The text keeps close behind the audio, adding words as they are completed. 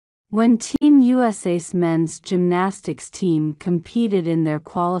When Team USA's men's gymnastics team competed in their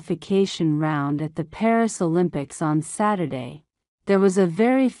qualification round at the Paris Olympics on Saturday, there was a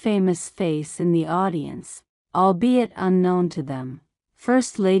very famous face in the audience, albeit unknown to them.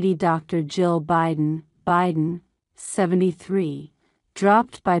 First Lady Dr. Jill Biden, 73,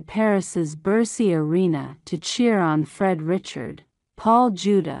 dropped by Paris's Bercy Arena to cheer on Fred Richard, Paul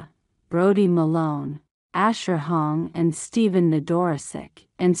Judah, Brody Malone, Asher Hong and Steven Nadorosik,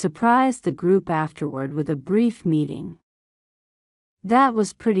 and surprised the group afterward with a brief meeting. "That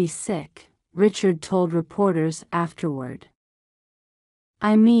was pretty sick," Richard told reporters afterward.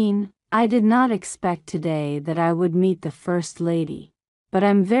 "I mean, I did not expect today that I would meet the First Lady, but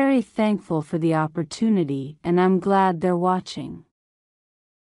I'm very thankful for the opportunity and I'm glad they're watching.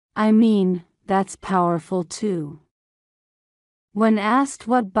 I mean, that's powerful too." When asked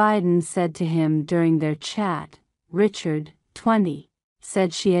what Biden said to him during their chat, Richard, 20,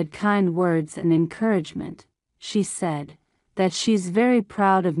 said she had kind words and encouragement. "She said that she's very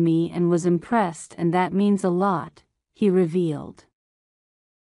proud of me and was impressed, and that means a lot," he revealed.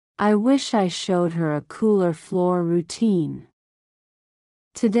 "I wish I showed her a cooler floor routine.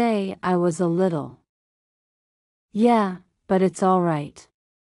 Today I was a little. Yeah, but it's all right."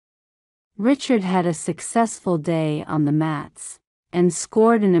 Richard had a successful day on the mats, and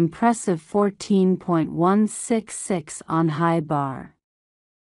scored an impressive 14.166 on high bar.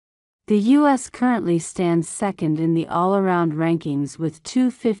 The U.S. currently stands second in the all-around rankings with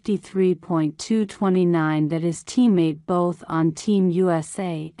 253.229 that his teammate both on Team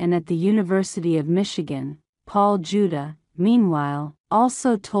USA and at the University of Michigan, Paul Judah, meanwhile,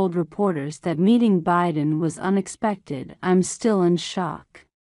 also told reporters that meeting Biden was unexpected. "I'm still in shock.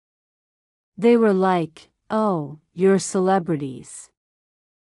 They were like, 'Oh, you're celebrities.'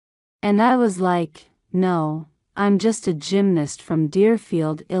 And I was like, 'No, I'm just a gymnast from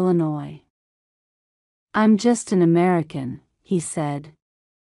Deerfield, Illinois. I'm just an American,'" he said.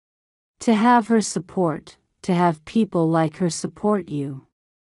 "To have her support, to have people like her support you."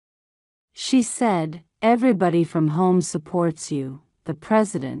 She said, "Everybody from home supports you, the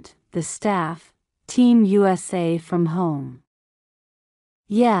president, the staff, Team USA from home.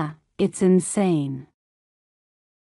 Yeah, it's insane."